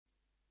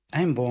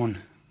I'm born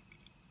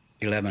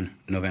 11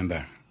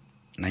 November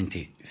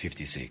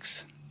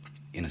 1956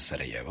 in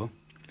Sarajevo,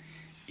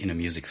 in a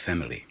music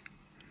family.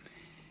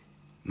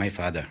 My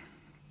father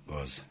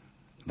was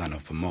one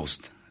of the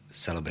most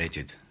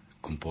celebrated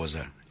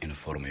composer in the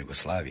former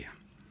Yugoslavia.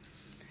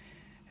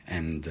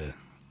 And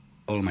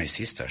all my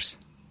sisters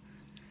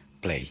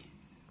play.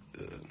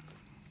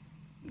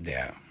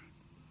 Their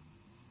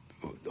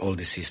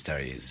oldest sister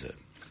is a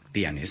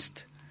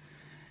pianist,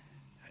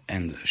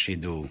 and she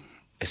do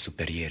a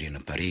superior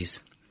in Paris.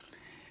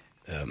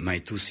 My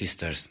two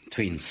sisters,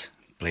 twins,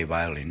 play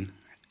violin,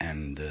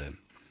 and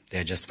they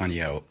are just 1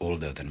 year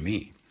older than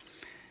me.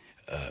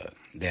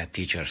 They are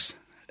teachers,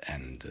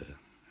 and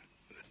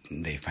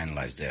they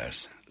finalized their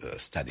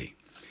study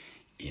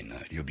in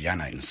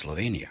Ljubljana in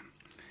Slovenia.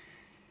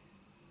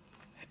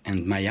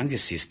 And my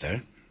youngest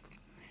sister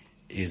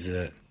is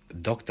a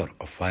doctor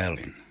of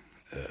violin.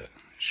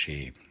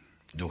 She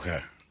do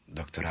her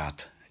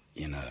doctorate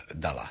in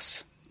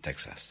Dallas,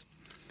 Texas.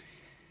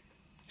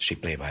 She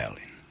play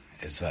violin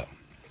as well.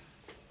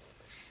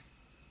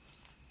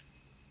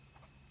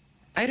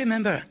 I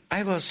remember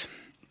I was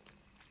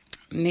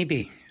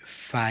maybe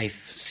 5,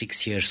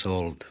 6 years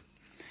old,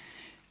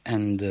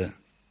 and it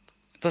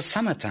was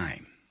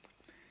summertime.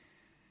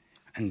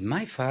 And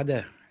my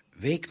father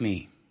wake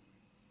me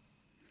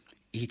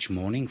each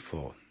morning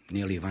for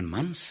nearly 1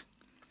 month.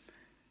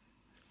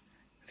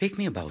 Wake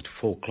me about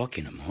 4 o'clock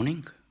in the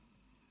morning.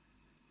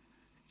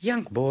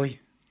 Young boy,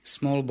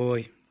 small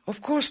boy,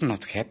 of course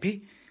not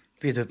happy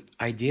with the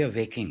idea of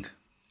waking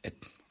at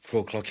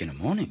 4 o'clock in the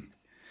morning.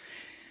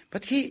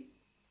 But he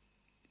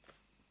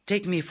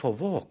take me for a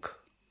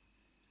walk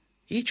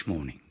each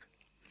morning.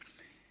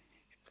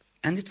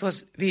 And it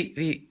was,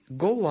 we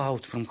go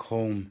out from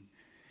home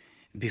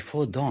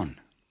before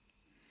dawn.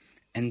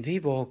 And we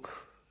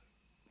walk,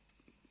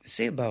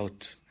 say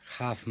about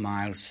half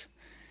miles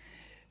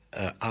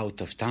out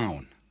of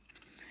town.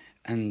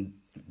 And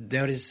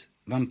there is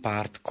one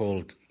part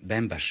called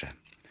Bembasha,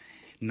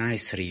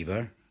 nice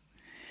river.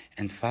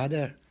 And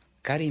father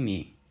carry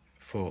me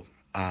for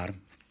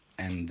arm,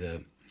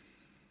 and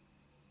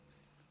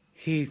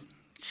he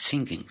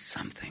singing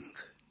something.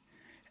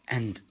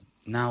 And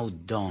now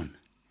dawn,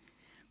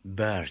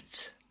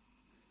 birds,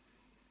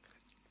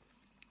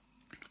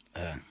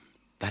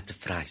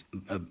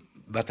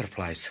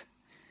 butterflies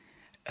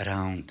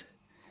around.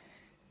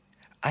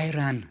 I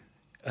ran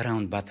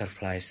around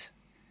butterflies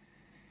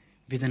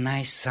with a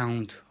nice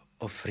sound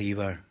of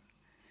river.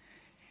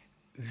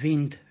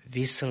 Wind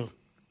whistle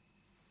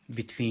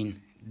between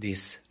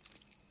these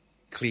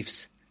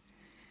cliffs.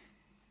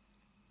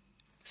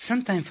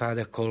 Sometime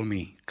father called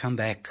me, come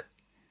back.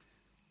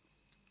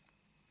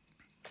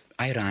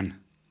 I ran,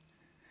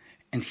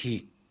 and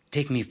he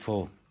take me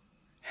for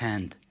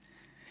hand,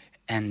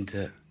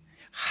 and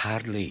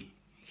hardly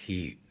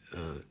he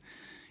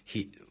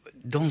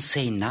don't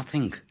say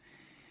nothing,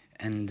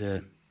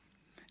 and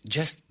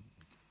just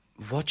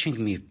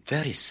watching me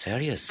very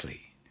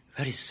seriously,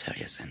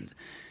 and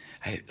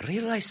I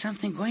realized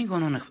something going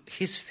on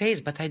his face,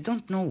 but I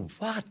don't know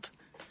what.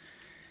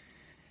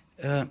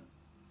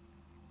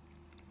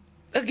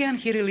 Again,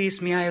 he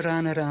released me, I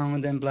ran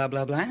around and blah,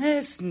 blah, blah.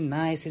 It's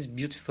nice, it's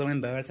beautiful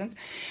and birds. And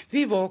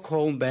we walk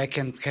home back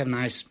and have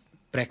nice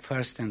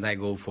breakfast, and I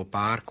go for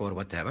park or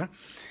whatever.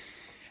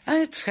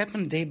 And it's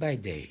happened day by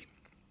day.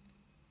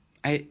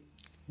 I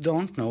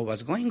don't know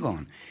what's going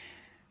on.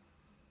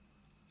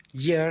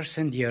 Years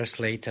and years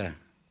later,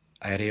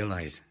 I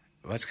realize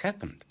what's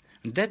happened.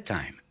 At that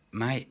time,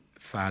 my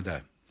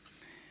father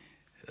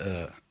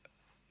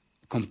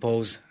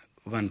composed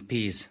one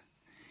piece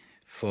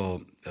for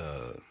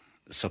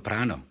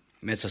soprano,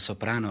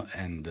 mezzo-soprano,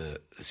 and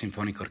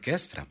symphonic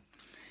orchestra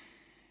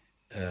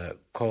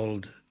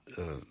called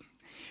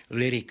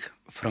Lyric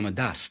from a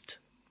Dust.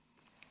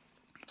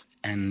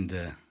 And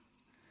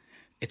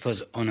it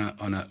was on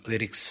a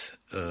lyrics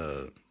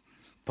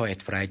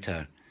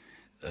poet-writer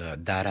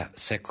Dara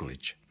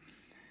Sekulic.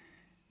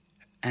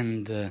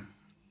 And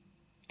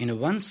in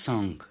one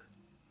song,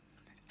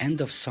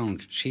 end of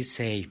song, she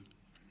say,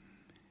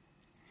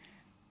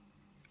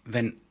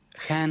 when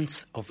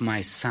hands of my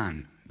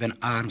son, when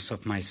arms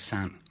of my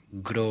son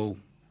grow.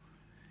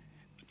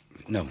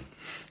 No,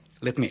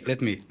 let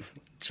me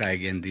try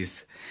again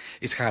this.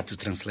 It's hard to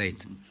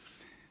translate.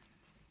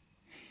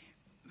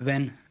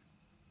 When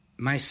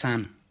my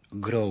son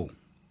grow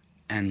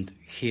and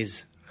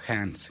his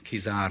hands,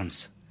 his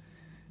arms,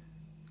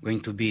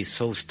 going to be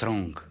so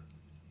strong,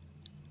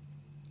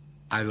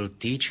 I will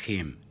teach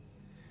him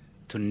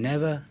to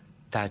never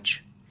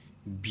touch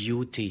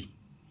beauty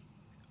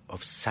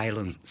of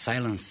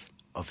silence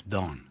of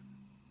dawn.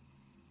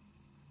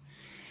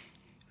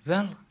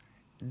 Well,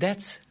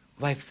 that's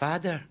why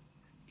father,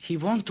 he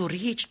want to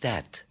reach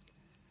that.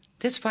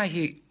 That's why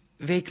he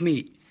wake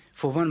me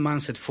for 1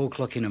 month at 4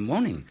 o'clock in the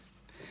morning.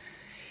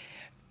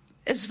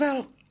 As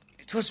well,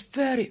 it was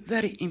very,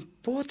 very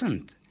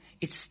important.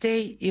 It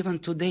stay even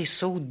today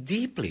so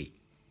deeply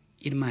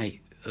in my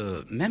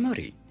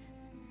memory.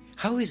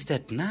 How is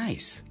that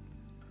nice?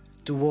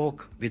 to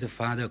walk with the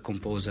father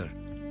composer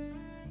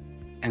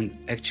and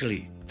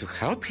actually to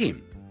help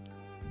him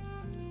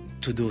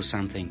to do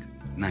something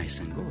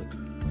nice and good.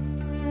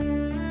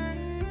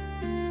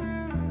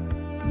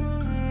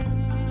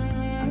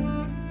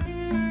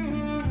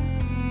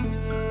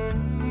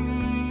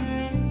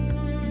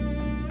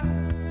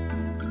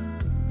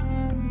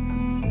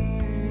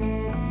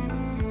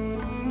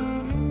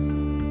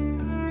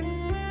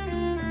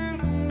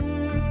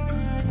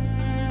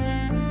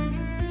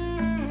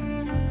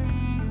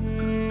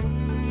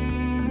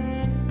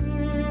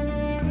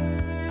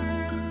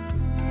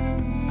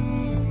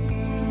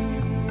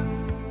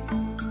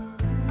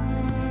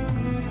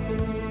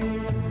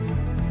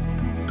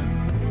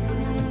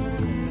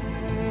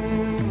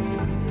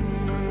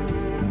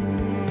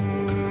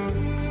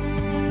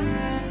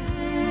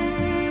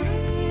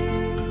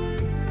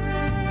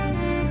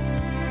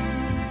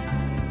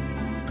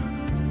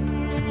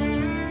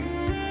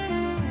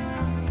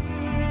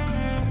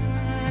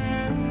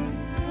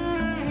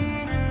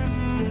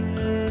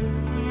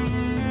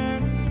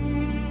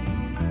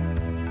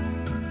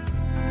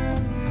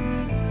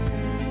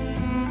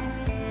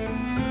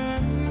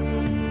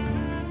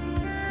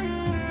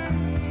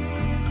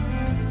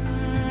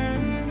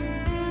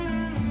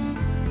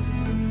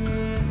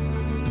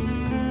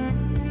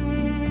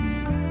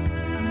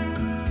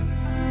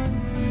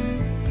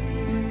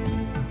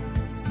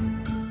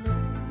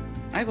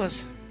 I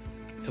was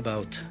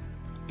about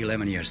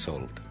 11 years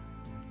old.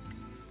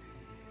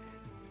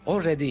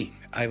 Already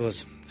I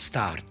was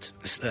star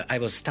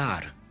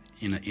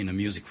in a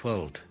music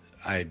world.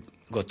 I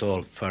got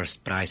all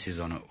first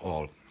prizes on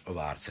all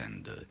awards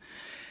and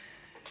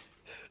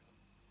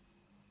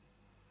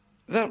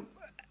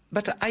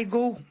but I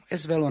go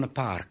as well on a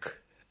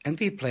park and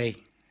we play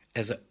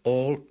as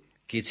all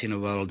kids in the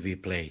world. We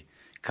play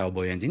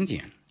cowboy and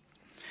Indian.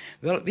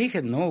 Well, we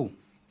had no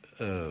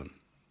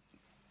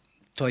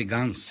toy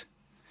guns,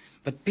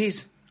 but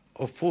piece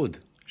of food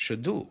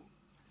should do.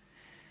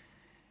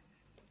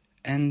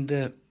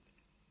 And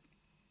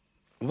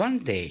one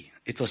day,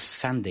 it was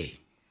Sunday,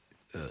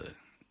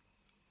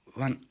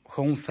 one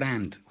home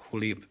friend who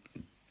lived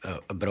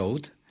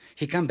abroad,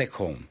 he come back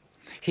home.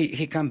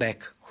 He come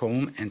back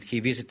home and he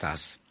visit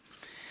us,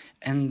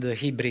 and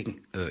he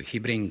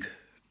bring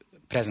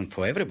present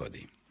for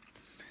everybody.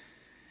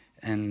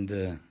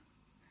 And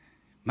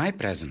my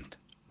present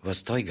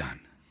was toy gun.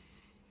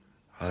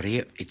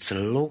 It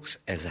looks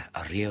as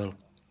a real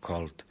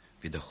Colt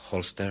with a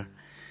holster.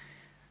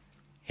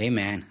 Hey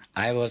man,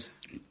 I was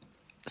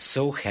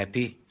so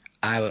happy.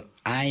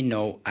 I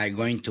know I'm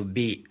going to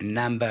be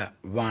number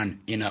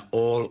one in the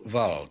whole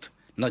world,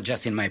 not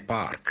just in my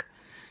park,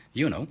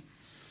 you know.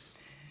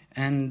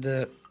 And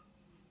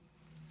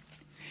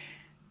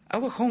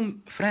our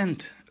home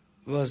friend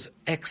was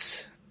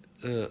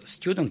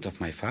ex-student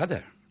of my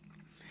father.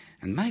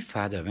 And my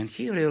father, when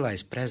he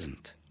realized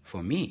present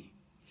for me,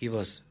 he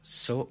was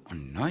so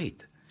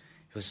annoyed.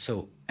 He was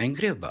so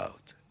angry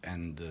about.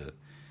 And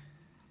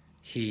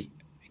he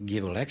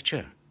gave a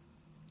lecture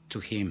to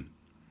him.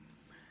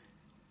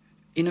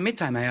 In the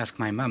meantime, I asked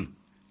my mom,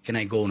 can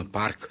I go in a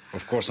park?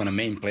 Of course, on a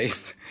main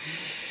place.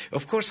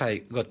 Of course, I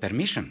got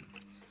permission.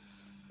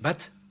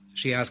 But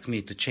she asked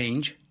me to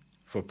change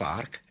for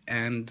park.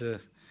 And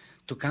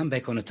to come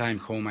back on a time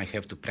home, I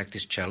have to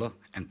practice cello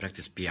and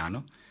practice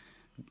piano.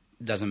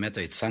 Doesn't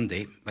matter, it's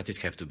Sunday, but it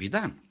have to be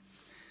done.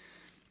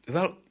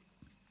 Well,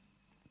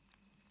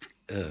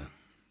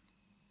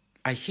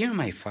 I hear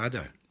my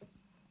father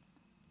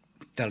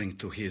telling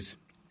to his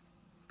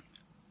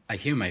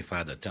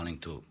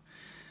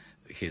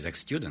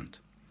ex-student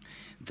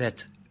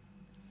that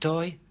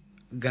toy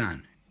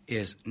gun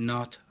is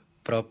not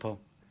proper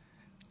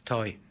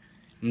toy,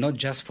 not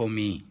just for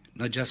me,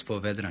 not just for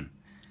veteran.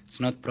 It's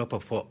not proper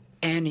for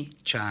any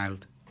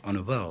child on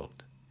the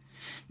world,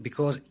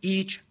 because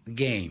each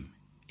game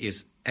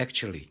is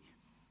actually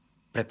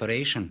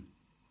preparation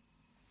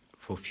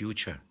for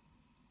future.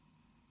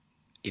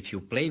 If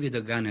you play with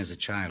a gun as a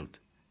child,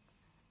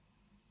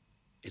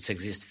 it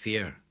exists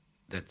fear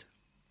that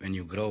when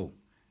you grow,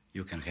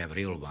 you can have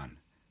real one.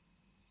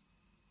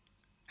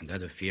 And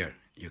that fear,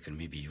 you can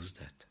maybe use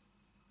that.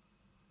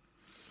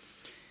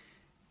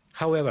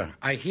 However,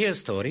 I hear a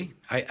story,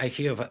 I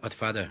hear what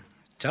father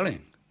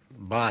telling,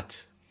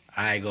 but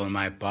I go in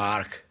my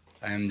park,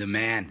 I'm the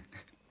man.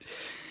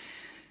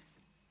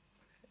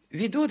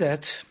 We do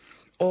that,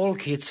 all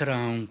kids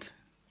around,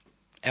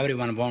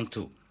 everyone want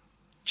to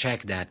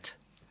check that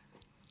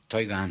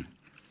toy gun.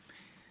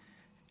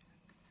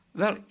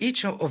 Well,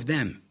 each of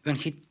them, when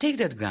he take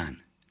that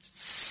gun,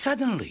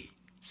 suddenly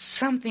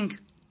something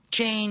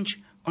change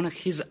on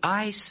his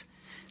eyes,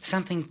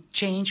 something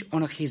change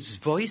on his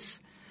voice,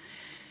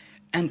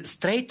 and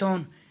straight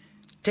on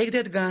take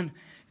that gun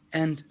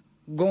and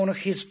go on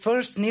his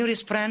first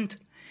nearest friend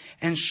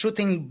and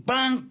shooting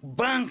bang,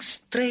 bang,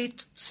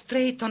 straight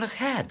on the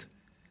head.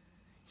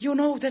 You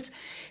know, that's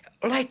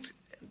like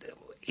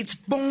it's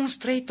born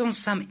straight on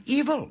some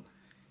evil.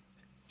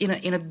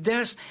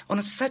 There's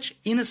on such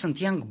innocent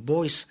young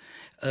boy's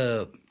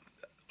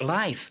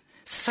life,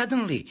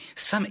 suddenly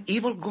some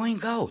evil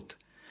going out.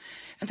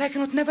 And I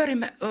cannot never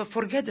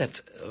forget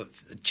that,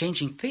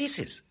 changing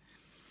faces.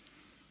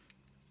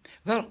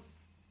 Well,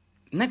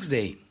 next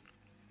day,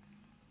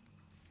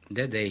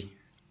 that day,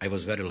 I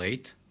was very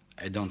late.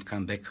 I don't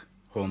come back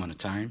home on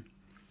time.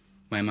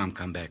 My mom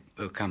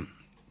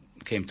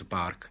came to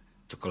park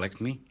to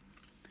collect me.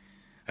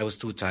 I was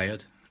too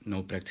tired.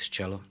 No practice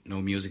cello,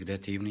 no music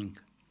that evening.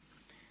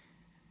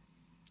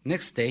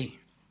 Next day,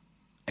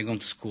 I go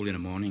to school in the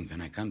morning.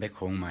 When I come back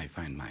home, I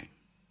find my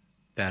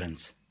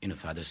parents in a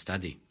father's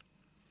study.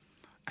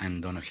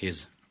 And on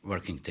his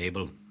working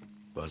table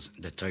was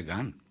the toy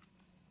gun.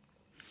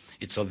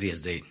 It's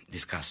obvious they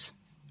discuss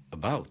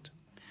about.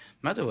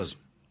 Mother was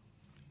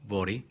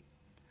worried.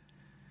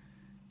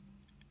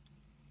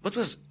 What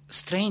was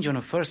strange on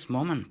the first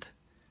moment,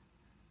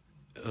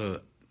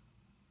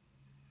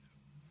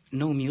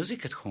 no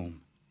music at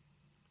home.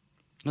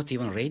 Not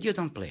even radio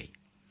don't play.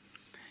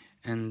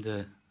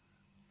 And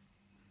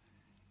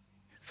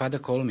father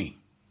called me.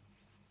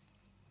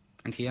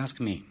 And he asked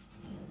me,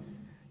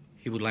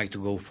 he would like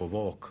to go for a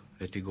walk.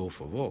 Let me go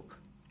for a walk.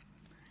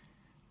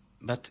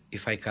 But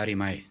if I carry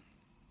my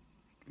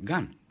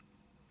gun,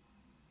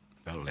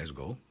 well, let's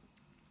go.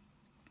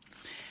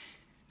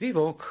 We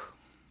walk,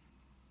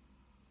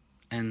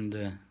 and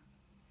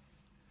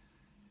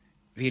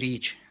we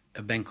reach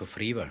a bank of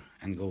river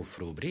and go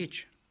through a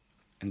bridge,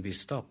 and we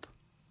stop.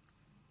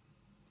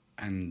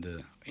 And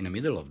in the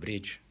middle of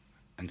bridge,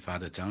 and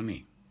father tell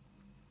me,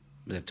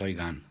 the toy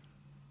gun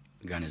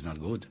is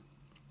not good.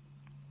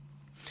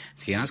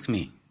 He asked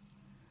me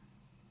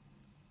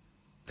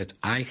that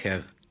I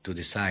have to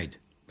decide,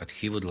 but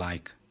he would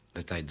like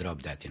that I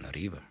drop that in a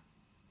river.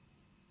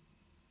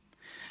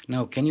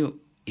 Now, can you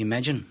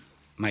imagine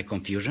my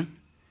confusion?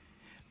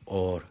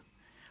 Or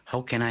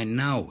how can I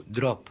now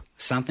drop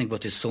something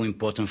that is so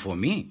important for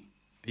me?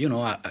 You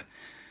know,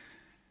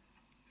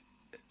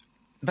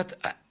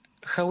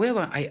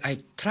 however, I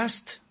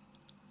trust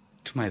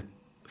to my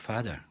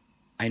father.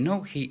 I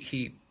know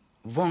he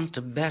wants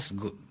the best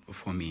good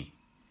for me.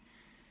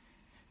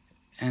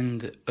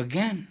 And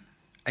again,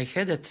 I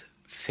had that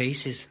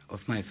faces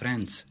of my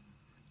friends.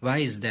 Why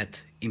is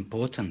that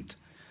important?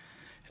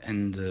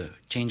 And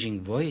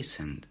changing voice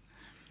and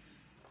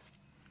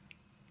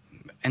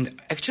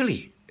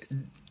actually,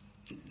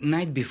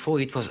 night before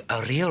it was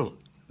a real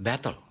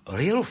battle, a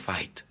real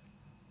fight,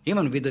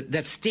 even with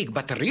that stick,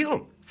 but a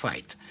real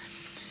fight.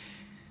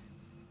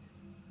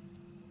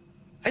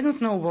 I don't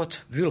know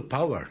what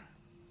willpower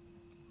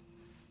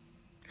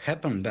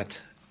happened,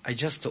 but I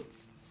just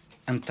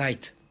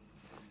untied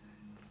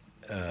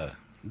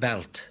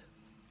belt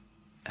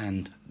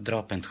and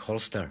drop and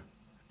holster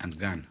and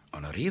gun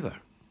on a river.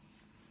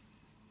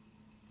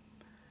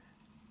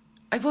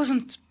 I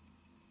wasn't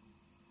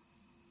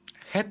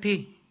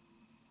happy.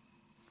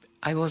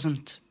 I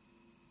wasn't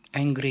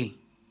angry.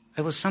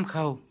 I was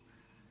somehow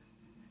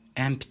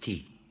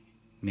empty,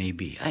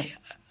 maybe.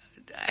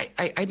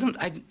 I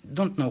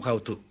don't know how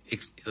to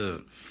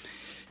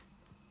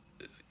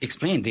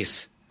explain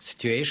this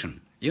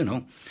situation, you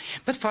know.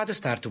 But father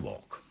started to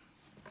walk,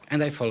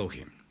 and I follow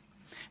him.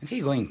 And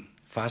he going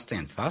faster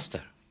and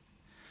faster.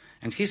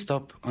 And he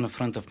stopped on the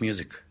front of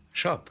music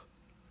shop.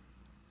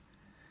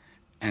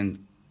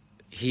 And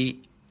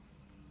he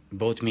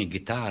bought me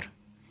guitar,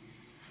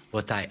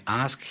 what I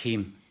asked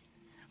him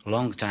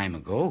long time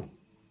ago,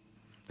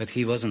 but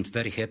he wasn't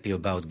very happy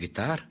about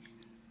guitar.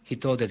 He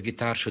thought that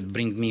guitar should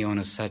bring me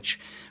on such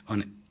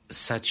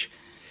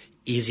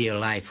easier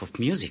life of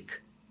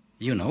music,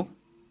 you know.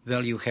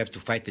 Well, you have to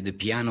fight with the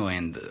piano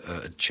and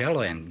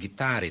cello and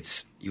guitar.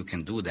 You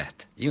can do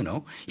that, you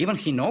know. Even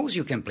he knows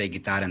you can play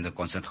guitar in the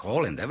concert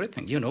hall and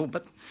everything, you know.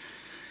 But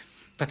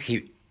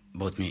he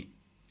bought me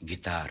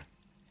guitar,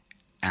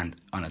 and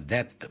on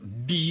that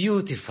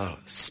beautiful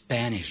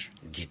Spanish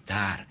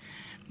guitar,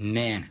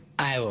 man,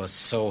 I was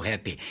so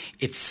happy.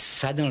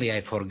 Suddenly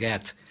I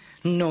forget.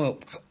 No,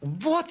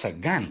 what a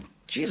gun!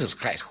 Jesus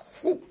Christ,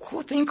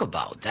 who think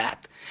about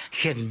that?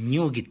 Have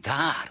new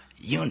guitar,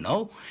 you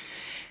know.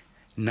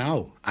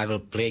 Now I will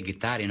play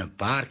guitar in a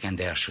park, and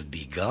there should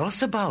be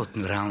girls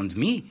around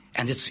me.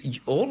 And it's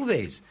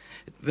always,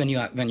 when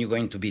you're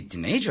going to be a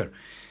teenager,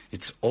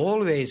 it's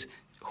always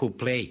who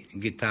play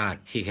guitar,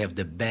 he have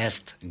the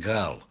best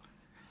girl.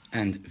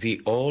 And we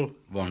all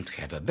want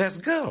to have a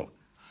best girl,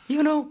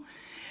 you know.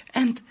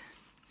 And,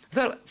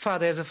 well,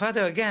 father, as a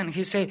father again,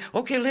 he say,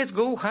 okay, let's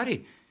go,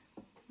 hurry.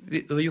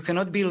 You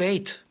cannot be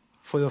late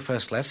for your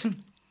first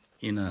lesson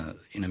in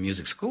a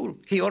music school.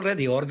 He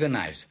already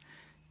organized.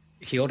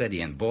 He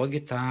already bought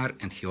guitar,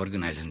 and he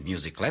organizes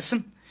music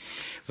lesson.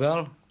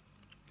 Well,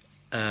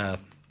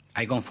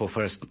 I go for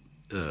first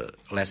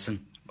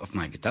lesson of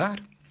my guitar.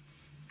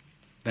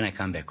 When I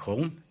come back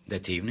home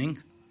that evening,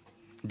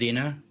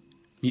 dinner,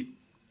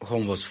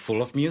 home was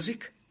full of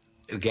music.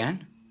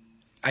 Again,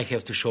 I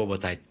have to show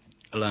what I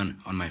learned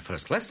on my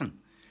first lesson.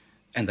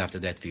 And after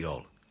that, we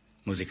all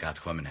music at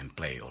home and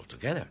play all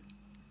together.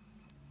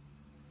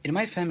 In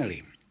my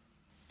family,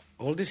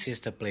 all the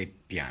sisters play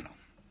piano.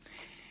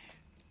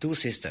 two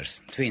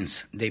sisters,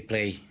 twins, they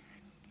play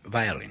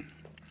violin.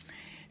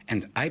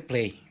 And I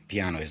play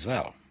piano as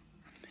well.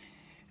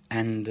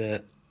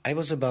 And I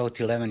was about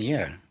 11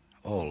 years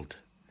old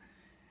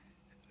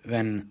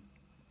when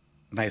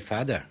my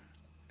father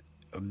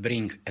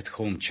bring at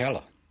home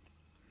cello.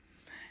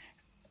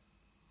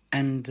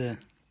 And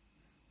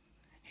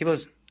he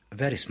was a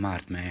very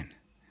smart man.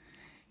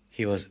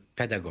 He was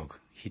pedagogue.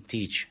 He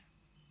teach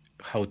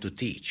how to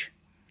teach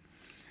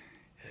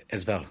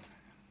as well.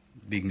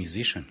 Big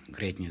musician,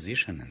 great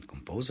musician and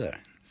composer.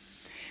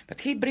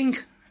 But he bring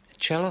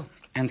cello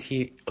and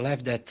he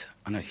left that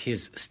on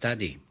his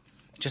study,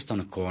 just on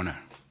a corner.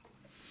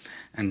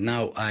 And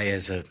now I,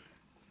 as a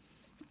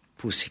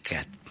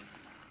pussycat,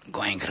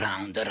 going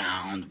round,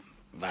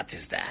 what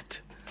is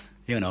that?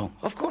 You know,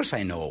 of course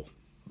I know,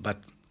 but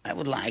I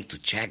would like to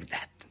check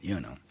that, you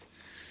know.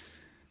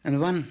 And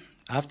one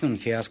afternoon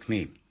he asked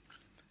me,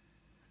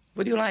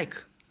 would you like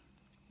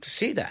to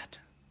see that?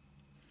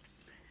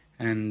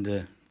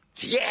 And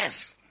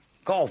yes,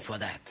 go for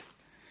that.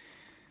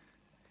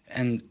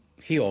 And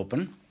he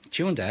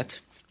tuned that,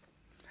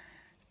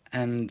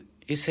 and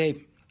he said,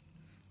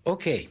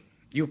 okay,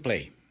 you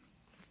play.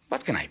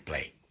 What can I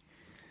play?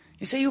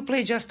 He said, you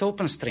play just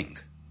open string.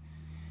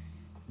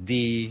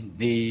 D,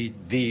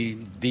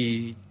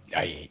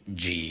 I,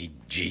 G,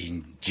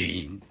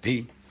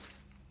 D.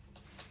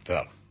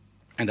 Well,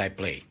 and I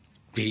play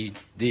D,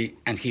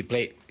 and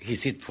he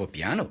sit for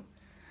piano.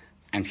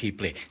 And he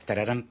play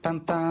tararam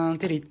pam pam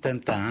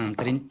tiritan tam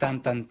tirin tan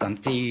tan tan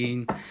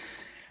tin.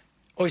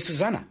 Oi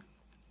Susanna.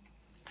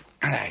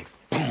 And I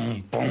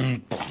boom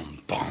boom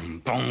boom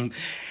boom boom.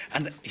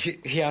 And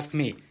he asked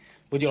me,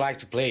 would you like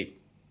to play? I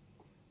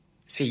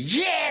say,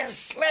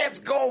 yes, let's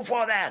go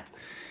for that.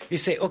 He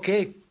say,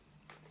 okay,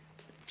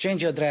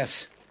 change your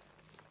dress.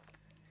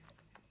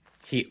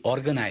 He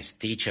organized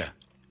teacher,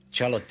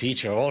 cello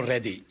teacher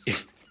already.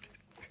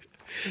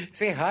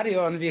 Say, hurry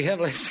on, we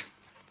have less.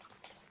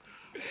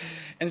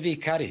 And we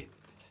carry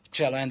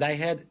cello. And I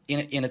had,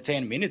 in a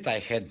 10 minutes, I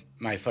had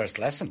my first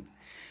lesson.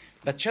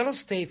 But cello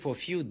stayed for a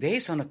few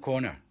days on a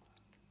corner,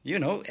 you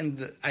know,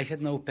 and I had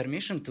no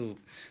permission to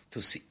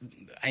see,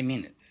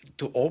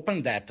 to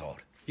open that door,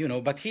 you know.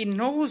 But he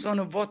knows on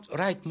what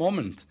right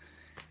moment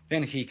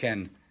when he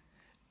can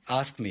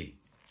ask me,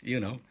 you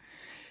know.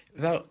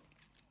 Well,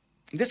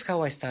 that's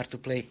how I start to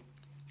play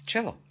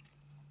cello.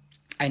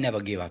 I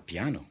never gave up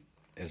piano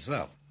as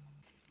well.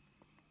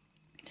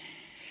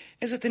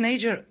 As a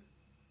teenager,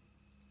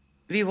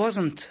 we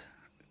wasn't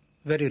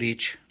very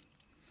rich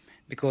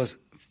because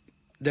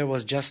there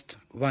was just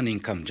one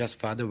income, just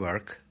father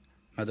work.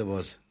 Mother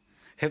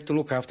have to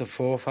look after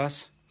 4 of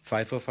us,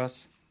 5 of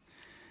us.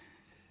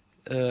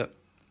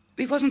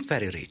 We wasn't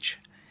very rich.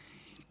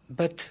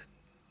 But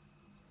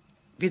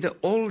with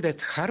all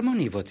that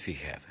harmony what we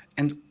have,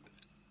 and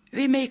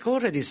we make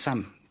already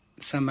some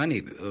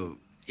money,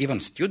 even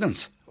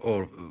students,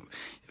 or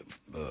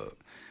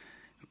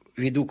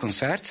we do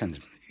concerts and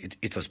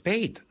it was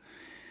paid.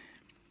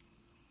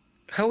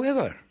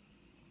 However,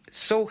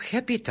 so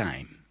happy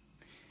time.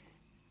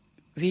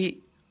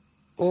 We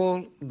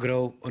all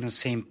grow on the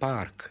same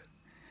park.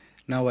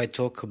 Now I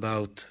talk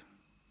about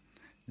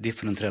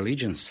different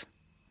religions.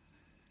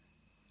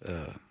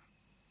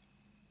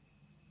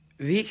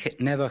 We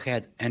never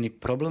had any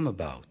problem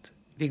about.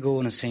 We go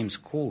in the same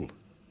school.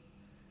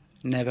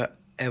 Never,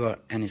 ever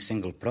any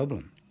single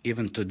problem.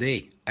 Even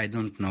today, I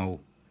don't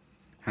know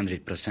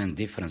 100%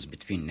 difference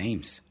between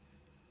names.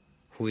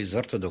 Who is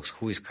Orthodox,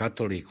 who is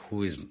Catholic,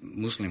 who is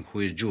Muslim, who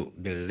is Jew.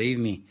 Believe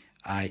me,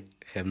 I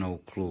have no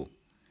clue.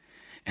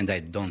 And I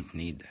don't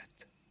need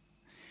that.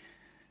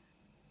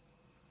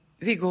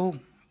 We go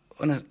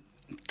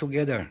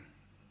together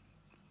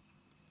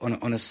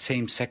on a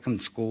same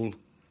second school,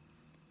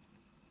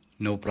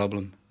 no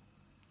problem.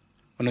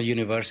 On a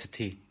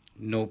university,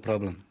 no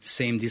problem.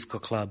 Same disco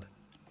club,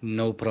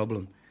 no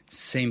problem.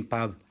 Same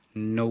pub,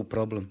 no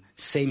problem.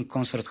 Same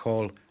concert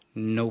hall,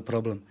 no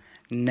problem.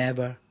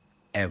 Never,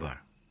 ever.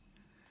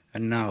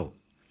 And now,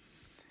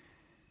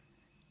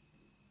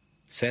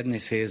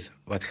 sadness is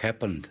what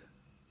happened.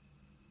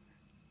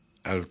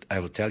 I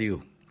will tell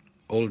you,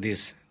 all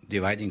this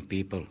dividing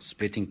people,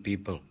 splitting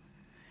people,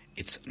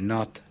 it's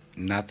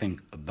nothing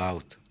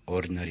about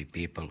ordinary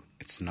people.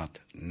 It's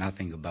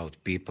nothing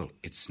about people.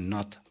 It's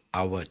not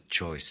our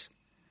choice.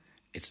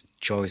 It's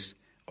choice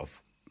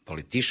of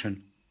politicians,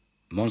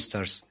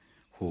 monsters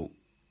who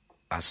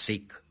are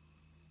sick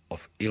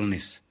of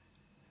illness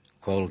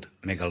called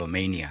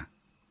megalomania.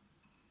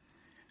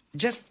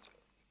 Just,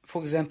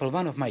 for example,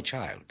 one of my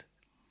child,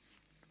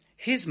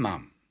 his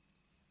mom,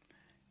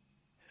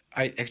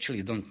 I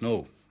actually don't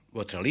know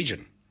what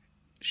religion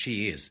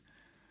she is,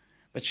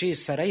 but she is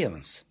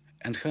Sarajevans,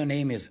 and her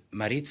name is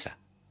Marica.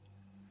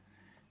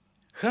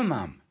 Her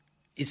mom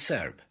is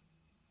Serb,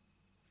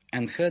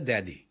 and her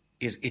daddy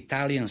is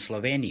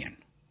Italian-Slovenian.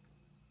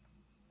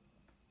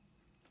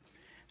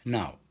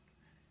 Now,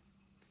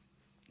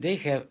 they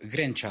have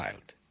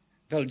grandchild.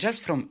 Well,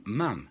 just from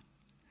mom,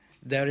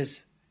 there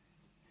is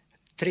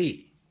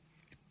three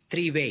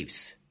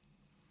waves.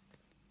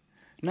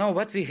 Now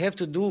what we have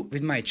to do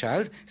with my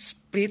child,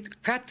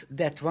 cut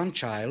that one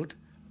child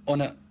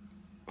on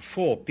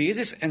 4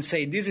 pieces and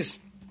say, this is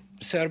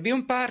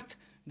Serbian part,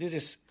 this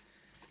is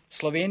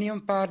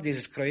Slovenian part, this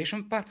is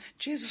Croatian part.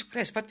 Jesus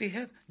Christ, what we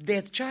have?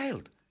 Dead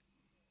child.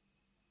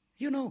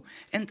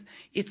 And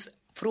it's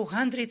through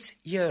hundreds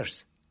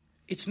years.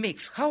 It's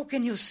mixed. How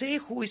can you say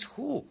who is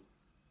who?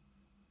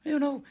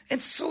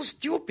 And so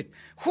stupid.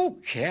 Who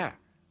care?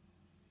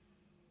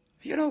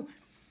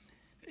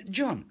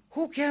 John,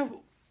 who care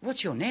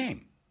what's your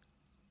name?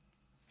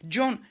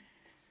 John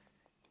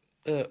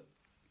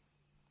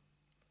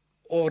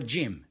or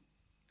Jim.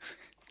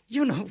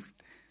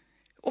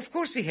 Of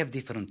course we have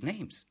different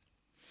names.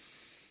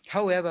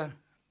 However,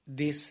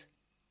 these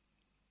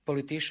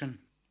politician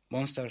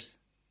monsters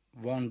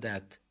want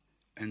that,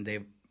 and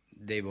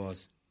they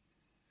was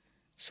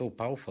so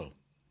powerful.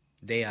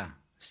 They are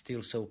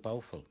still so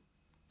powerful.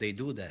 They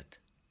do that.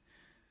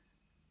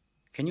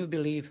 Can you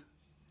believe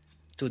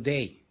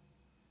today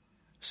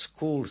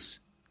schools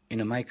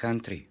in my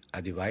country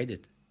are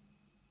divided?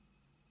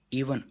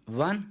 Even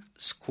one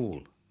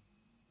school.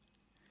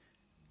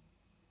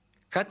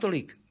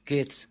 Catholic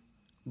kids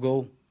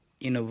go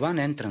in one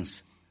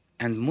entrance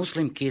and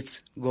Muslim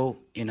kids go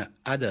in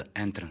another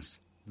entrance,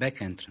 back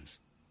entrance.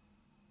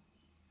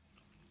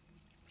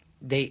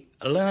 They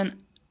learn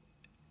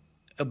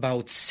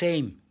about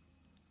same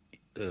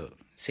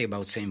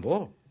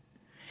war,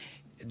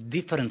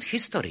 different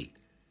history,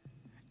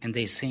 and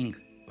they sing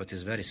what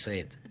is very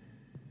sad.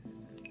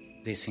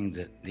 They sing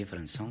the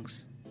different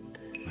songs.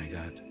 My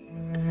God.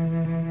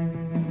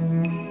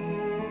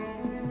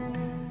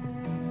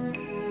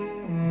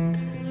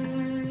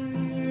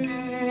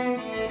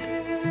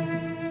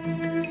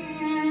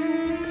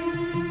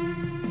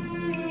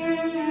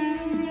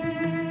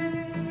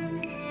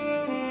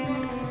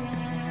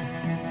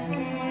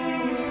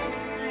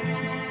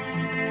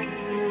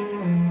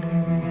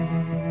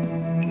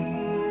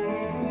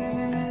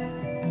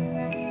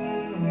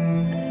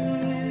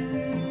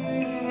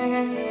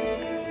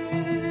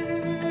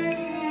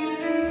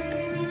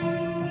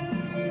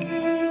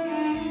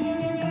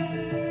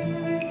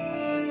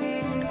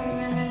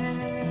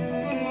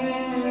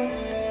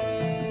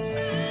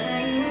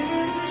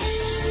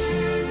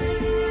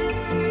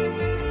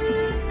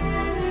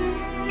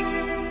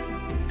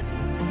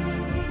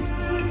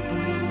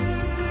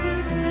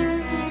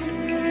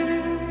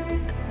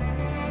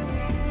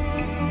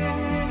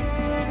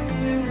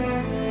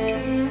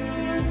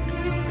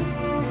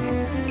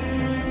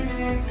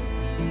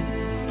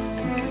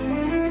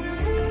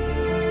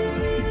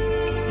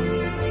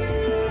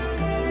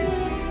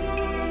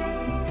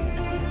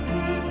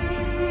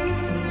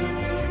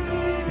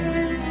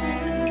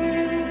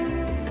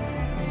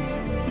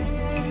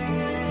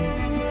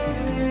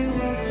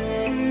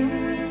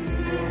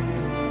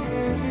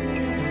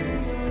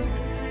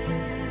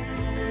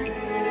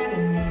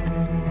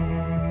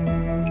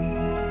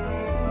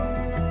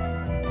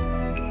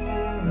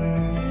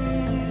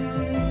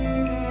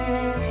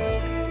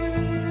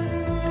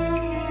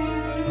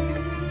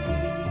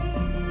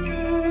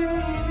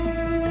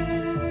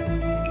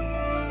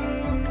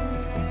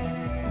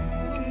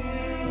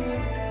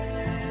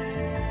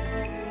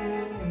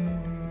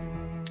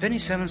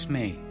 27th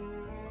May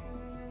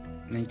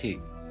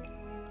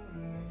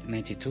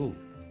 1992.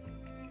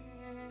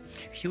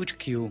 Huge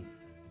queue.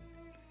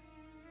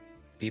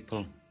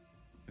 People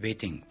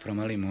waiting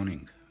from early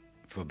morning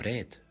for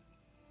bread.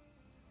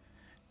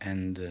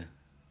 And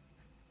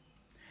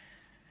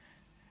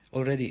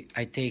already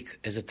I take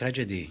as a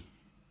tragedy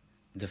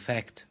the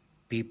fact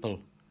people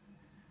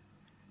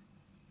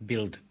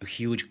build a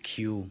huge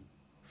queue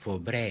for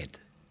bread.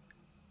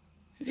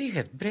 We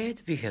have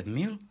bread, we have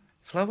meal,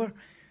 flour,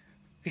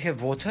 we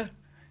have water,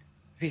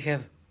 we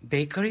have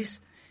bakeries.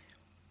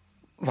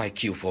 Why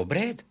queue for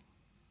bread?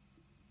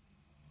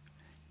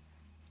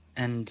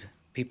 And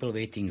people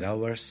waiting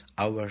hours,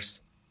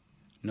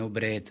 no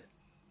bread,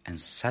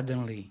 and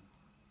suddenly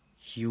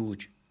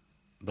huge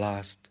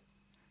blast,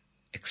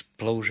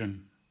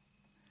 explosion,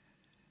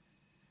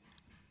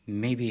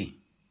 maybe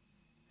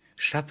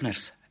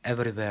shrapnels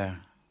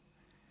everywhere,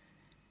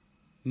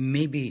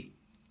 maybe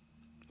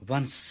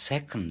 1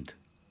 second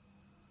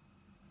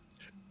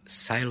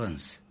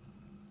silence,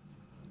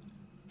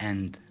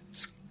 and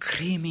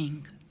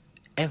screaming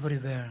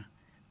everywhere,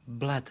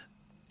 blood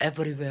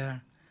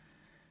everywhere.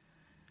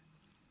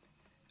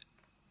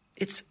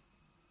 It's...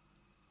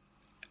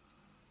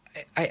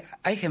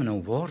 I have no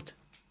word.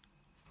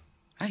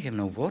 I have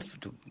no word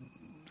to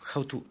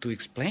how to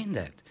explain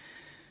that.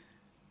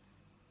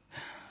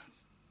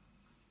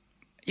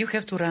 You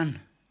have to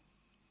run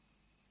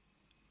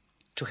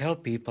to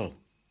help people.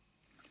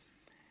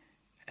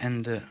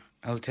 And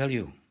I'll tell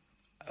you,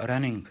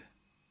 running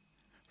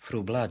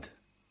through blood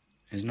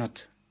is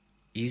not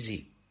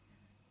easy.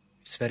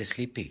 It's very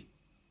sleepy.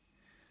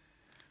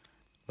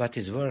 What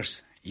is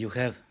worse, you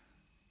have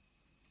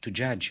to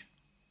judge.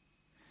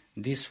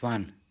 This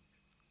one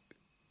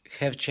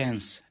have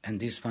chance and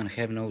this one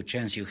have no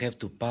chance. You have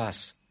to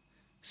pass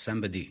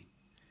somebody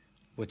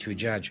what you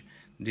judge.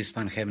 This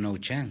one have no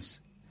chance.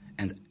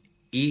 and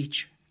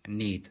each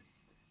need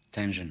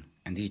attention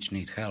and each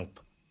need help.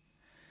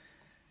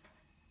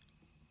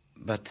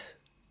 But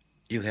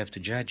you have to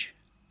judge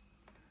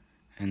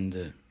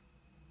and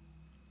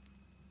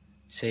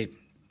say,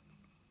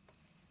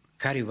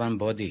 carry one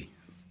body,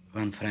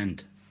 one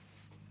friend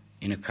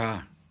in a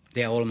car.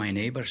 They are all my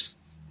neighbors.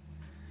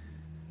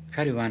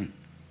 Carry one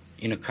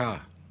in a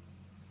car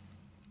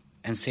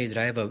and say,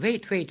 driver,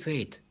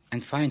 wait,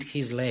 and find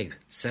his leg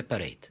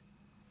separate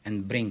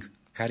and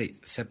carry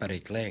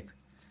separate leg.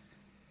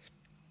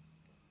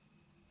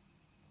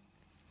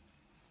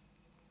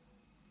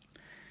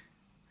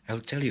 I'll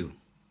tell you,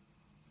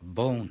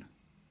 bone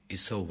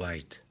is so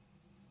white.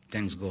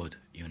 Thanks God,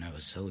 you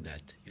never saw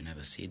that, you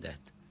never see that.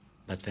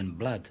 But when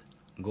blood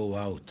go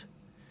out,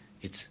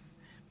 its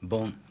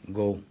bone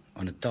go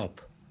on the top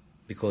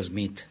because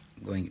meat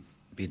going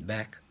bit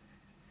back,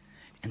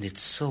 and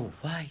it's so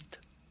white.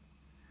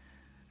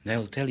 And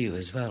I'll tell you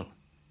as well,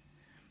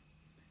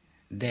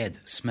 dead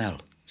smell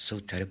so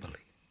terribly.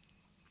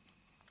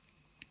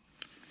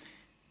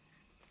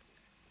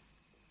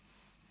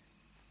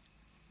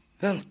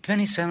 Well,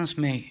 27th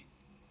May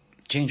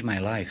changed my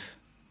life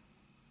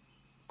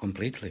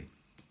completely.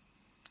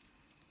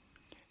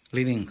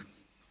 Living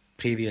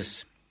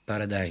previous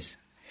paradise,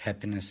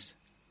 happiness,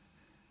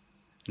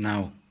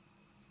 now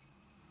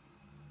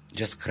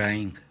just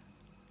crying.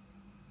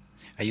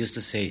 I used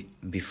to say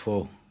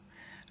before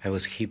I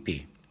was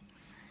hippie,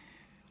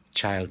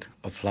 child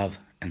of love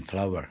and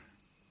flower.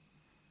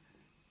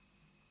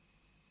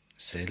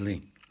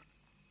 Sadly,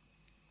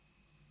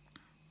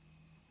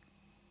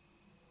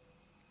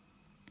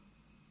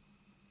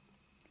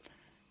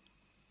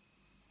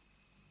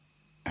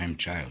 I'm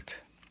child,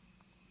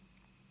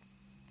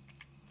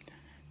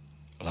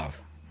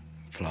 love,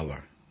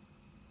 flower,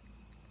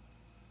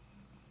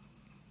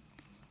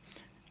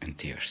 and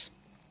tears.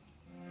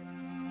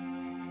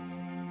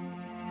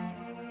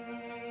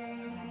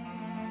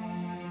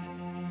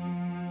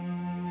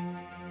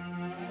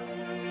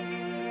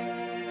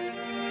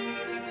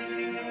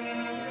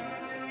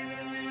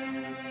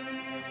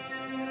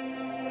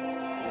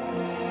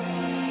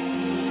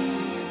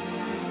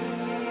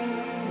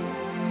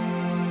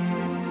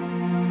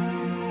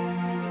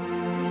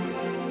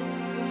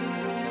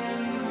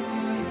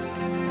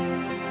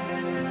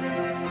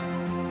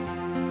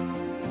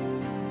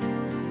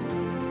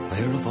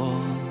 Where have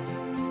all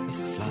the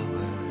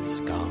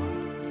flowers gone?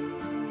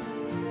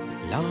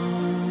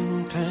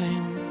 Long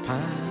time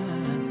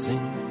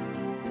passing.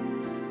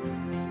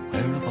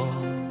 Where have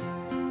all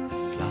the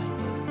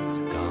flowers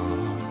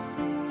gone?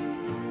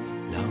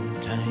 Long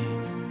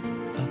time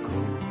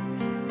ago.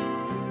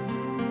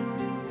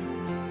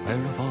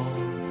 Where have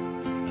all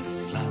the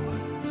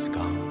flowers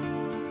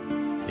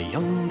gone? The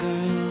young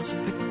girls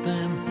pick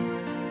them,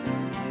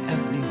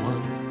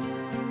 everyone.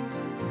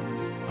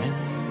 When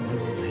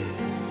will they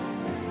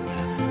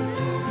ever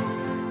learn?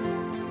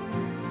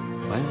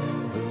 When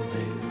will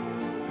they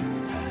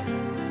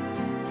ever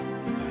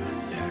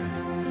learn?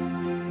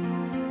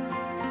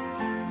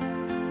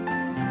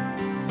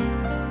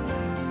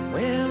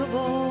 Where have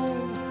all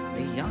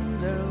the young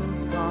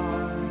girls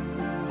gone?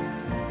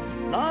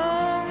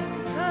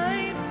 Long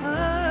time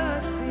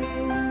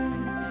passing.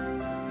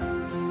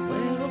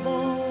 Where have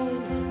all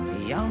the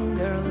young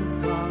girls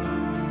gone?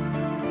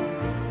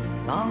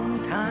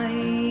 Long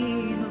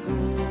time ago.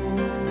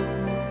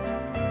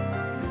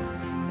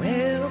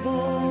 Where have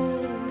all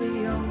the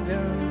young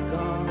girls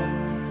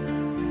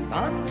gone?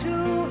 Gone to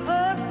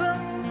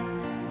husbands,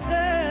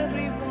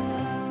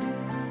 everyone.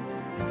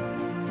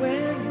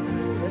 When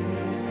will they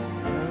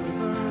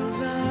ever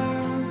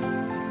learn?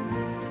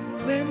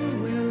 When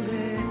will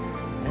they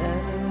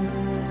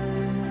ever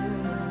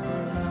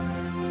learn?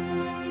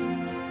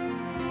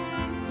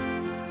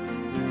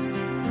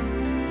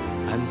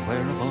 And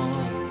where have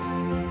all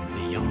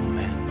the young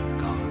men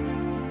gone?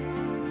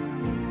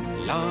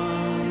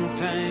 Long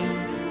time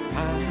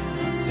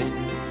passing.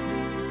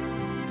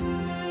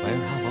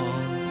 Where have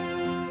all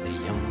the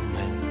young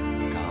men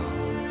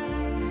gone?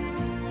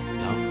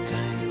 Long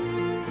time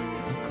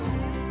ago.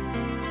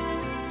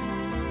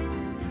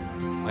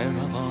 Where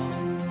have all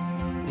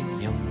the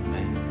young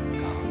men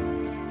gone?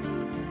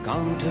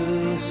 Gone to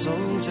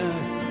soldier,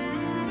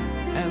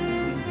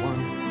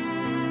 everyone.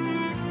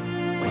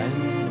 When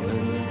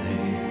will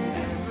they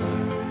ever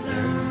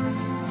learn?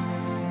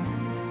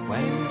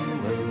 When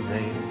will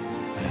they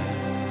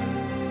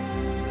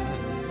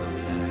ever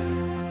learn?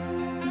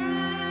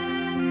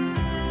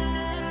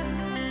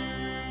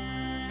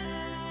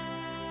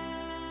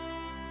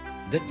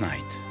 That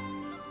night,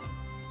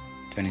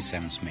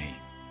 27th May,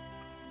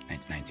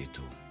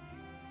 1992.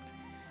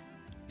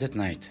 That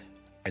night,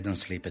 I don't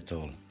sleep at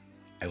all.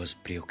 I was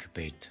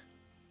preoccupied.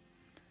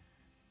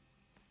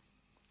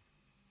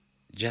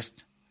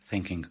 Just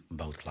thinking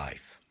about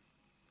life.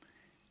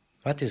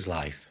 What is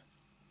life?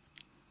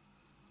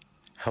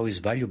 How is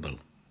valuable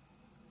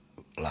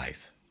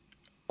life?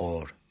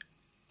 Or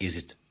is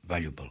it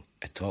valuable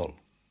at all?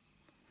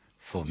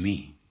 For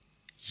me,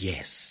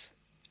 yes,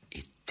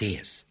 it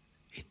is.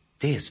 It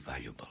is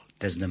valuable.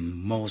 That's the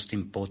most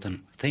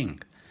important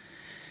thing.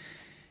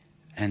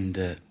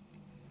 And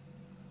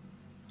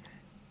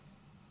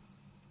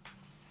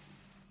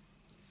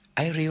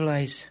I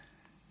realize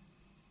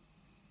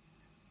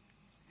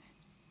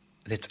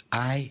that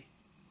I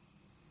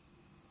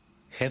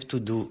have to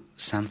do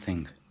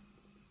something.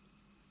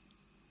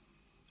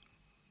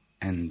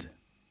 And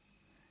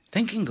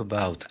thinking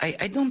about,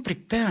 I don't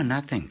prepare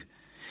nothing.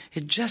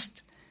 It's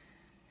just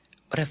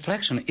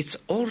reflection. It's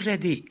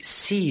already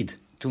seed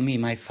to me.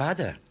 My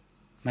father,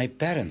 my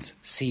parents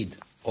seed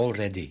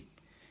already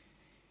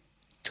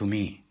to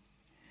me.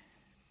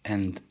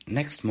 And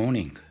next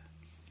morning,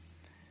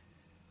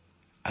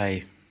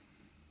 I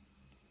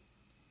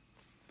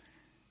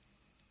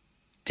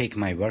take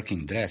my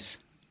working dress,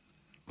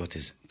 what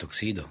is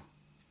tuxedo,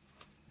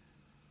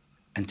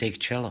 and take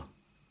cello.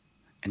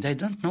 And I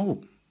don't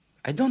know,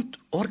 I don't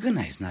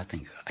organize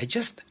nothing. I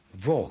just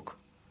walk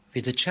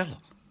with the cello.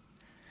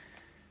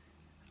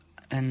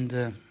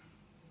 And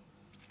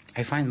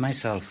I find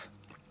myself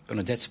on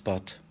a dead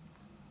spot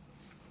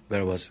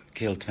where was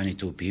killed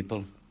 22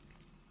 people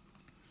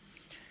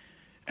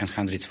and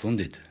hundreds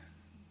wounded.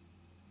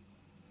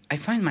 I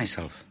find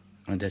myself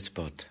on that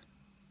spot.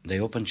 They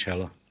open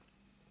cello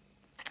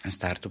and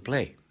start to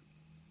play.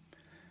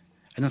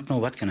 I don't know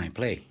what can I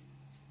play.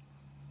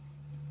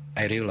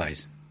 I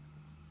realize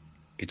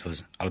it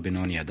was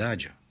Albinoni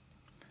Adagio.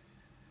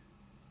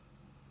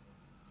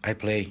 I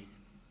play,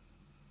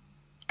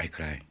 I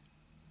cry.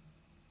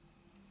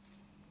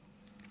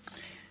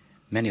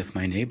 Many of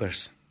my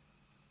neighbors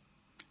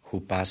who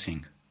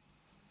passing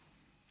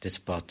the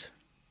spot,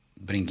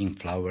 bringing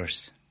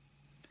flowers,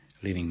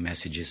 leaving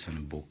messages on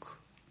a book.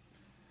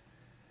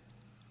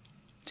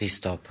 They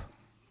stop,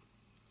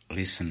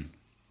 listen.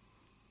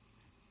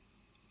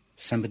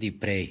 Somebody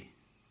pray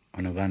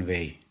on a one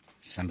way,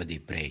 somebody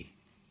pray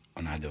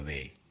on other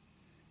way.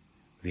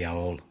 We are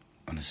all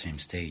on the same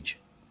stage.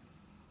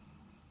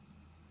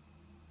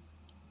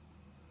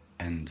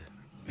 And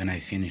when I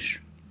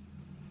finish,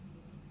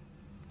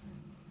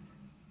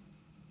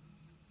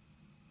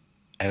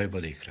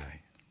 everybody cry.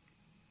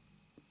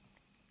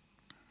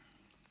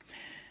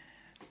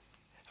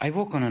 I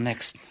walk on the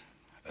next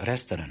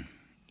restaurant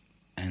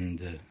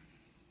and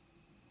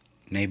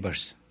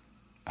neighbors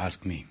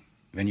ask me,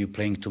 when you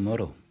playing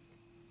tomorrow?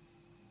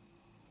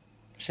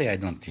 I say I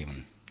don't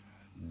even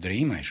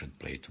dream I should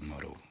play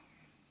tomorrow.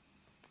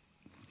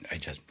 I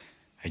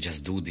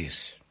just do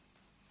this.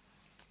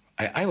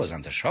 I was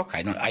under shock.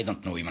 I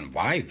don't know even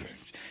why.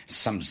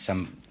 Some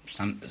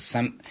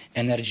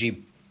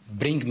energy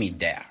bring me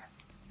there,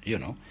 you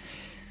know.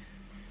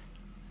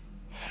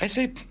 I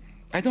say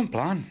I don't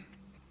plan.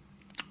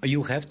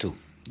 You have to.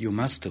 You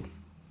must to.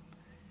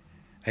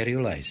 I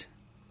realize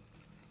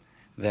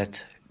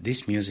that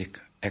this music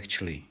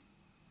actually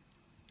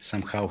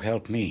somehow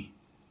helped me,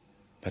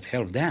 but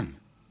helped them.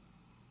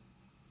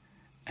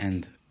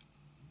 And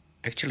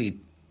actually,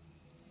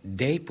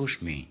 they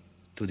pushed me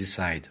to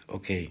decide,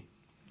 okay,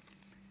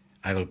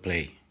 I will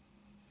play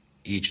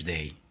each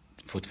day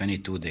for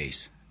 22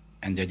 days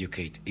and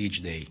dedicate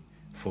each day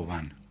for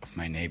one of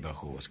my neighbor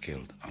who was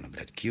killed on a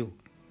bread queue.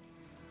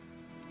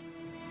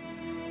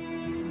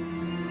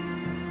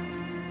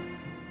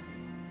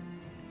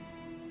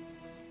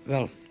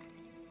 Well,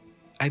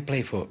 I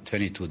play for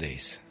 22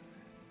 days,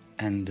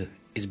 and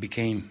it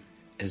became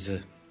as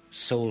a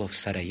soul of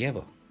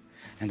Sarajevo,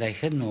 and I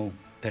had no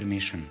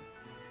permission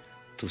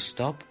to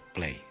stop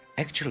play.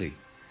 Actually,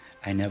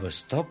 I never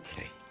stopped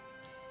play.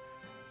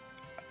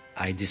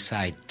 I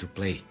decided to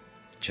play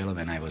cello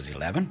when I was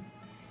 11,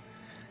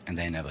 and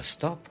I never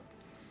stopped.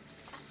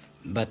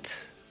 But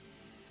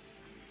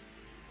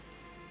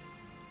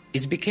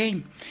it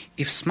became,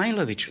 if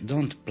Smailović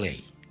don't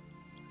play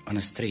on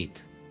a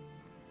street,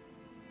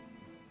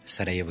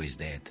 Sarajevo is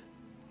dead.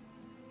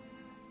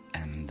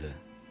 And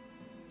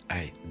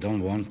I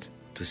don't want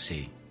to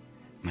see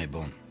my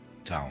born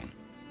town,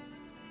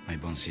 my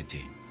born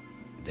city,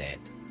 dead.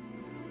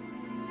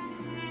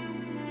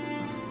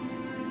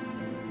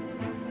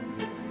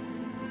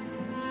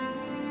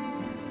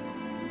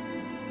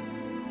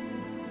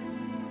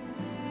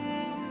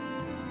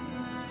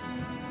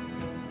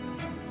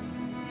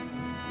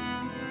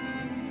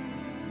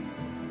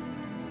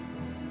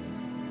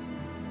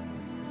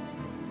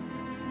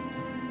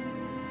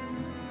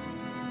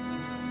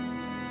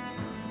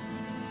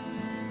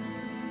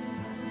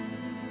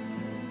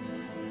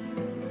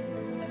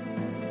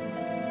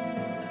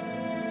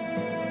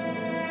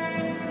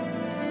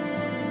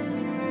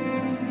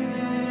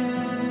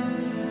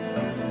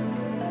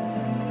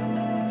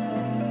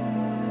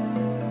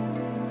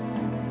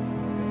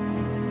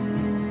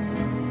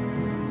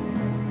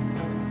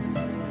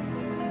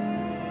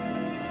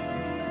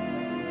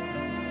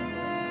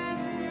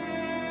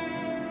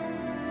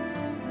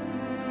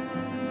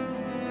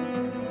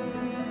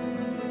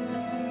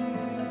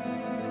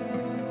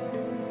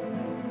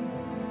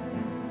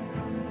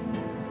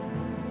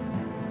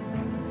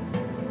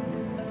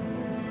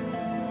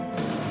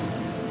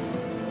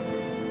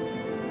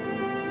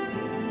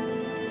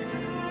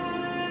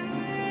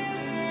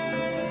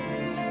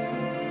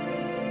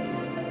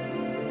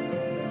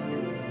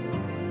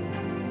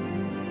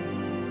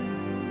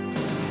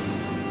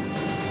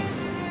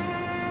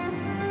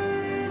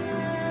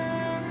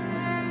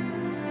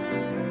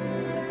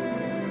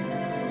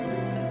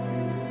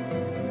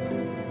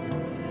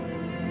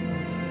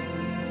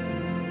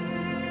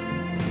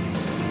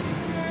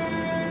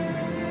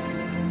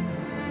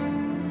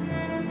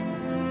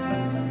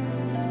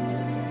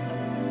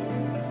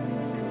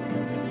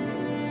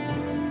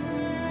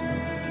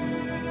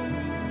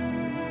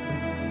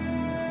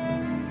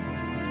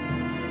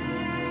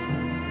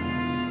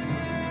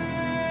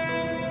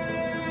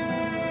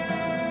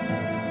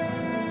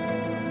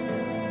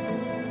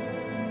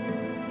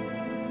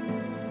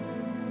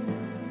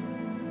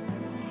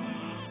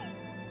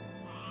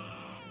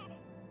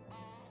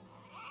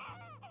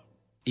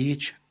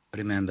 Each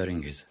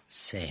remembering is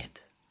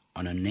sad.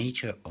 On the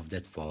nature of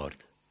that word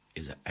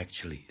is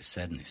actually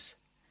sadness.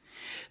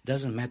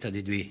 Doesn't matter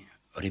did we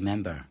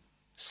remember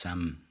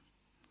some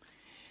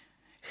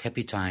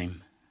happy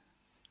time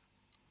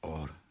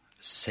or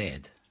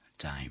sad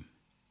time.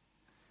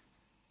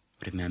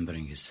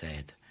 Remembering is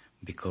sad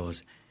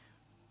because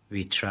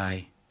we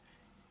try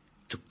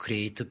to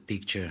create a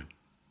picture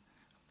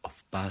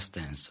of past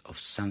tense, of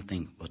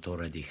something what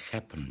already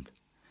happened.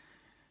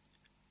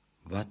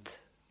 But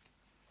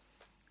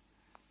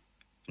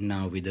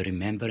now with the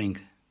remembering,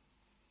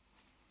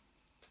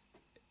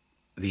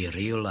 we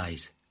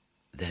realize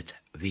that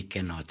we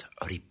cannot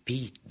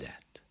repeat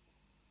that.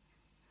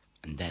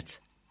 And that's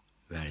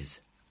where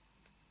is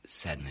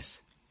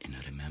sadness in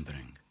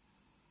remembering.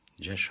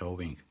 Just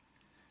showing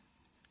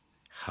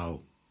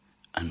how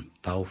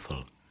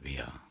unpowerful we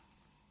are.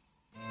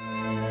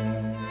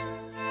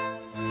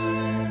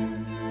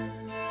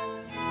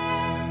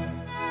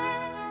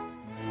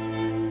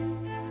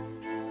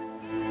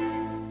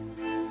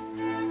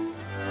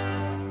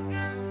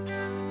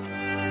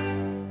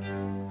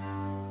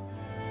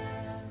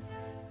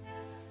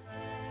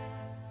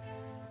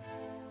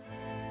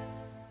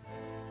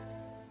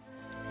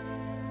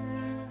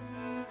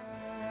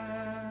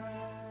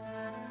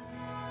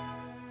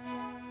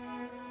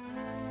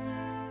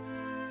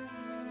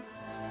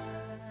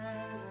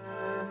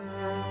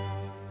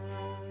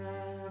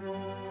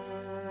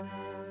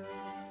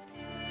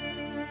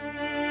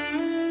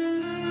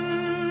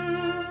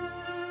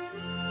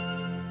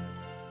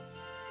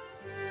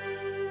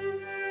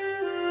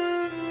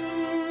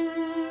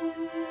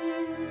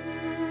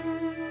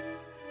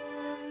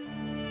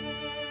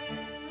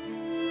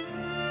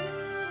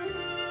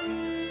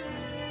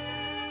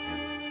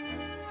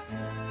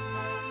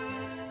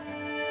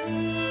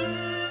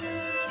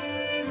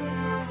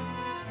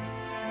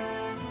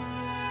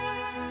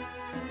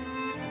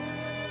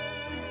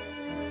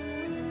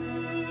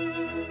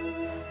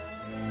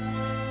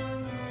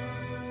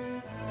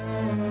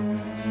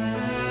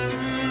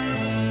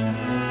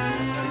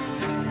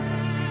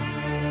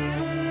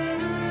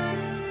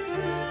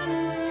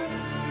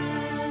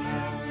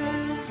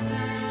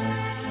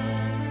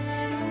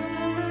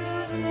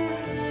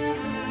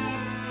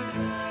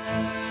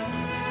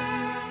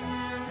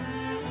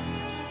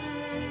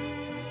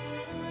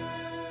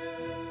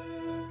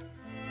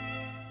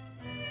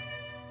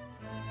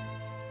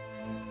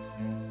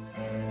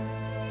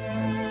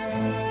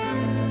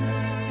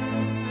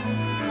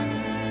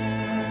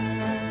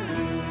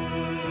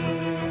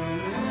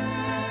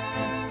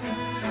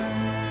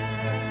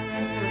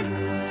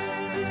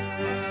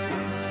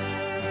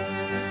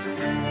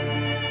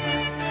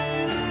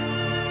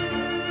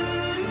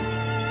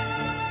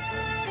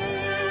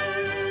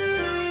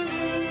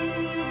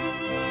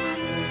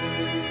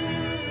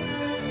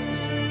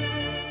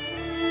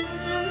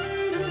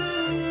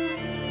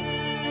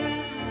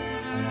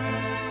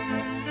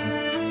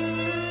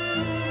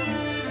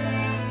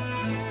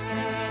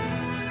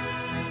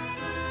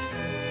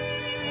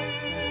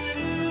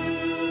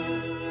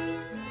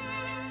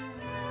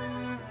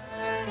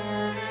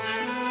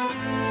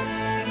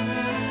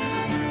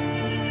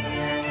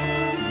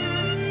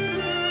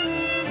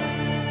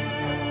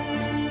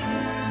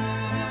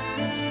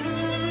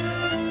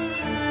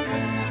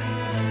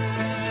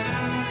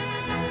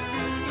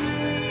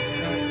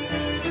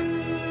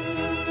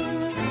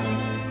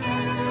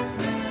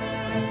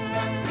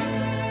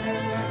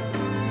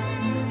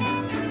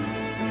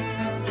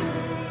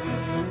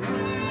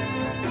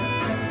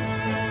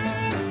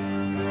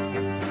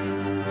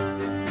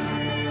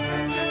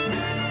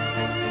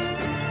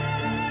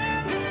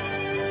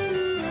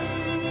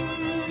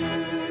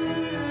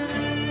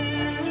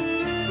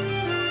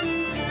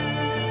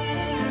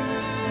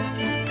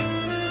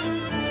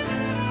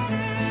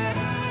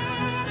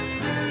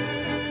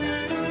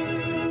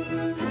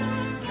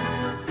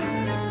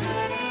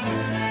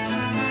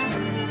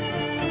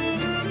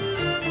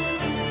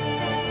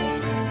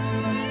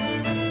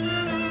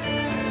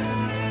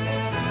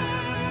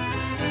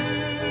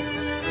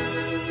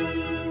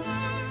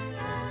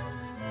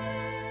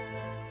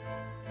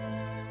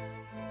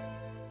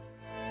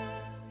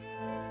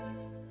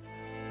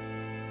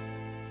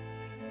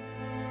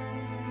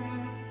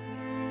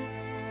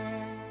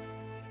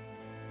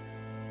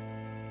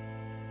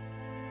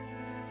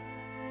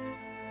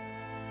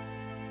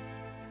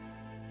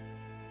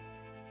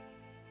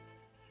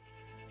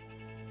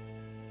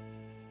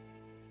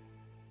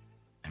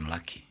 I'm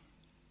lucky.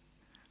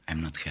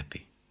 I'm not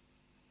happy.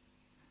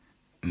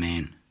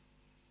 Men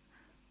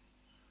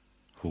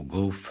who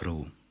go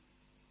through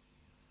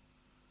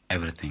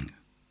everything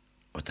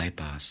what I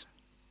pass,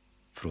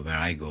 through where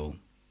I go,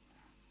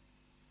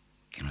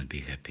 cannot be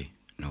happy.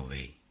 No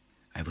way.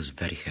 I was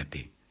very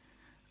happy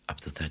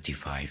up to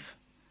 35,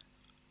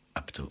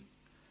 up to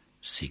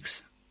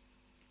 6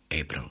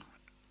 April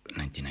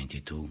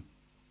 1992.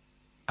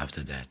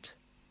 After that,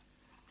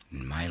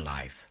 in my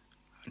life,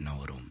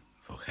 no room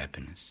for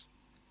happiness.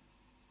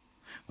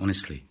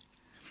 Honestly,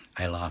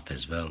 I laugh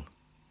as well.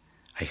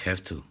 I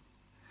have to.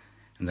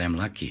 And I'm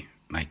lucky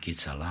my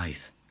kids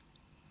alive.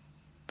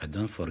 But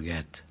don't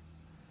forget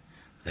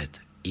that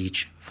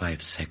each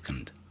 5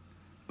 seconds,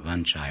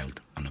 one child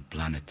on a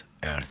planet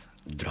Earth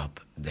drop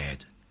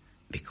dead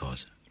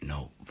because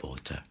no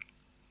water.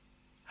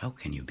 How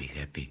can you be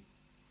happy?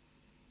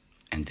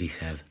 And we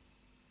have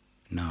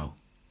now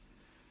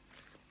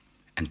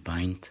and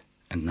pint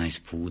and nice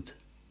food,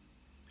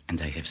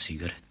 and I have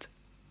cigarette.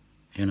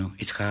 You know,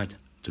 it's hard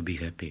to be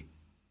happy.